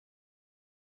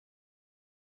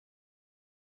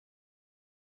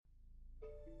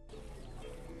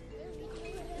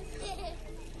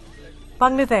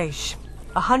Bangladesh.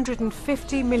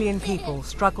 150 million people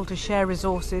struggle to share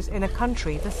resources in a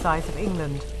country the size of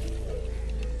England.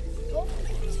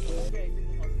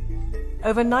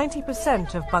 Over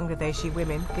 90% of Bangladeshi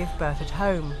women give birth at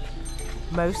home,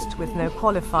 most with no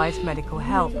qualified medical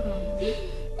help.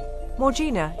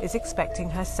 Morgina is expecting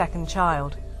her second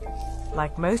child.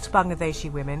 Like most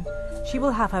Bangladeshi women, she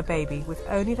will have her baby with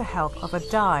only the help of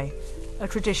a dai, a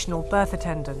traditional birth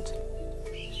attendant.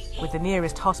 With the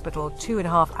nearest hospital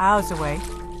 2.5 hours away,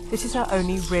 this is her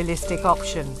only realistic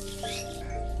option.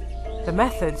 The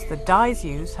methods the dais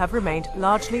use have remained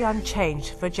largely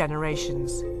unchanged for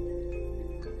generations.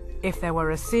 If there were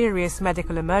a serious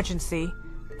medical emergency,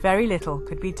 very little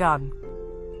could be done.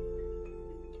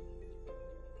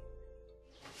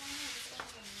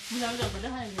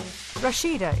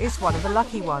 Rashida is one of the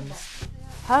lucky ones.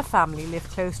 Her family live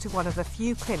close to one of the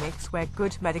few clinics where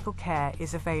good medical care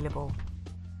is available.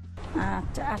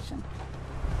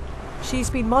 She's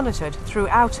been monitored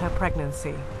throughout her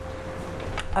pregnancy.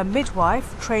 A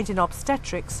midwife trained in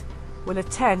obstetrics will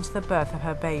attend the birth of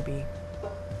her baby.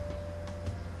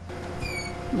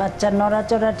 বাচ্চার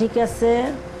নড়াচড়া ঠিক আছে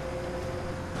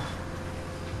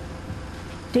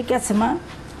ঠিক আছে মা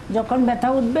যখন ব্যথা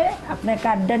উঠবে আপনি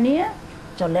কার্ডটা নিয়ে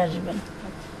চলে আসবেন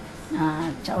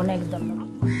আচ্ছা অনেক ধন্যবাদ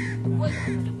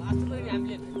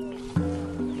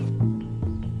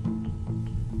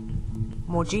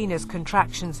Morgina's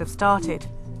contractions have started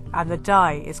and the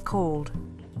dai is called.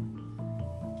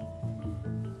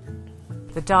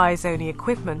 The dai's only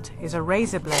equipment is a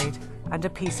razor blade and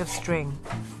a piece of string.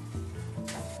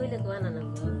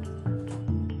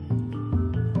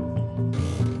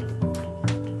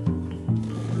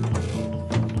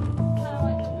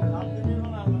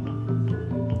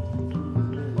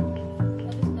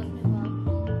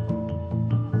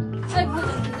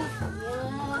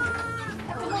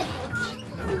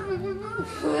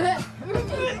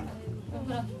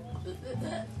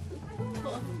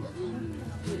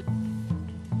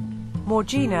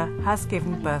 Morgina has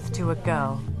given birth to a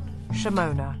girl,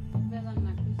 Shimona.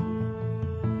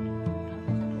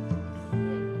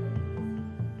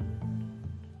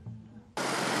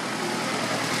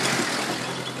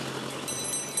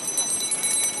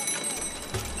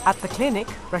 At the clinic,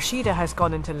 Rashida has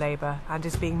gone into labour and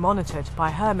is being monitored by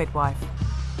her midwife.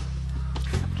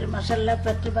 মাশাআল্লাহ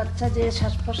প্রতি বাচ্চা যে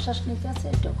শ্বাস-প্রশ্বাস নিতে আছে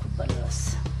এটা খুব ভালো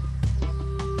আছে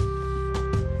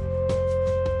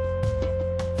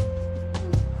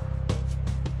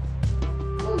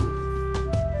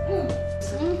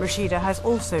Rashida has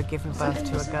also given birth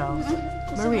to a girl,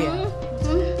 Maria.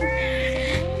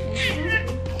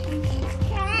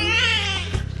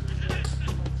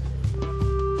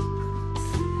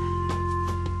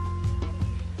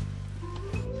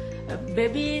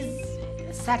 Baby is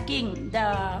sucking the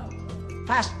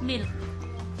first milk.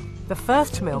 The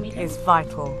first milk is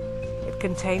vital. It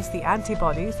contains the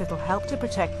antibodies that will help to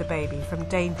protect the baby from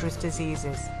dangerous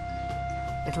diseases.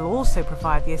 It will also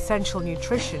provide the essential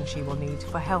nutrition she will need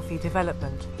for healthy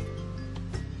development.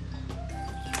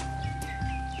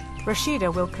 Rashida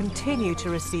will continue to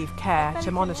receive care to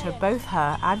monitor both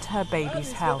her and her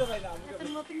baby's health.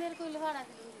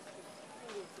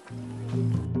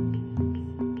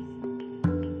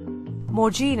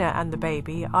 Morgina and the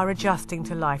baby are adjusting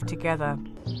to life together.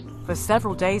 For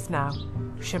several days now,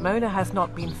 Shimona has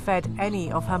not been fed any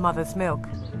of her mother's milk.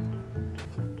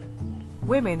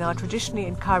 Women are traditionally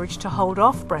encouraged to hold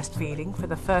off breastfeeding for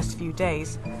the first few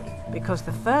days because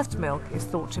the first milk is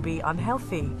thought to be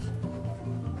unhealthy.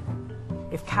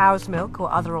 If cow's milk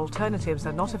or other alternatives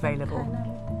are not available,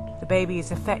 the baby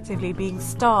is effectively being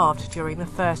starved during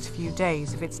the first few days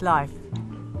of its life.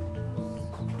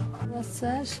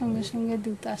 বাচ্চার সঙ্গে সঙ্গে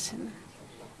দুধ আসে না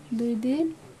 2 দিন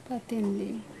বা 3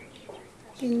 দিন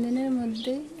 3 দিনের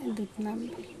মধ্যে দুধ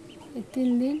নামবে এই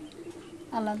 3 দিন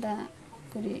আলাদা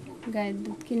করে গায়ের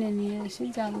দুধ কিনে নিয়ে এসে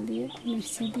জাল দিয়ে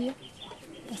মিষ্টি দিয়ে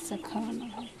বাচ্চা খাওয়ানো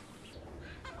হয়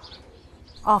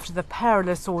After the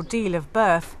perilous ordeal of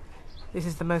birth, this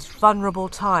is the most vulnerable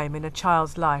time in a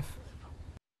child's life.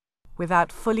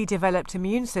 Without fully developed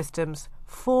immune systems,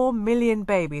 4 million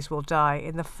babies will die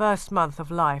in the first month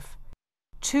of life.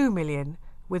 2 million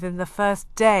within the first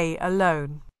day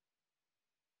alone.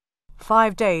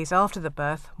 5 days after the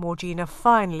birth, Morgina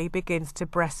finally begins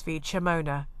to breastfeed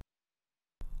Shimona.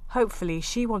 Hopefully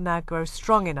she will now grow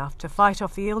strong enough to fight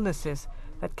off the illnesses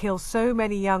that kill so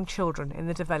many young children in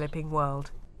the developing world.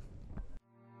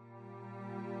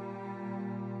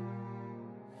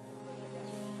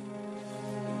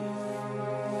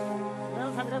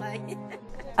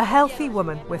 A healthy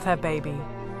woman with her baby.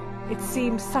 It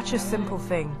seems such a simple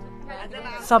thing,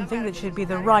 something that should be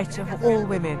the right of all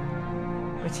women.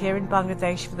 But here in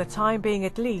Bangladesh, for the time being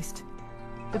at least,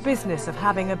 the business of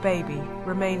having a baby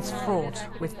remains fraught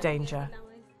with danger.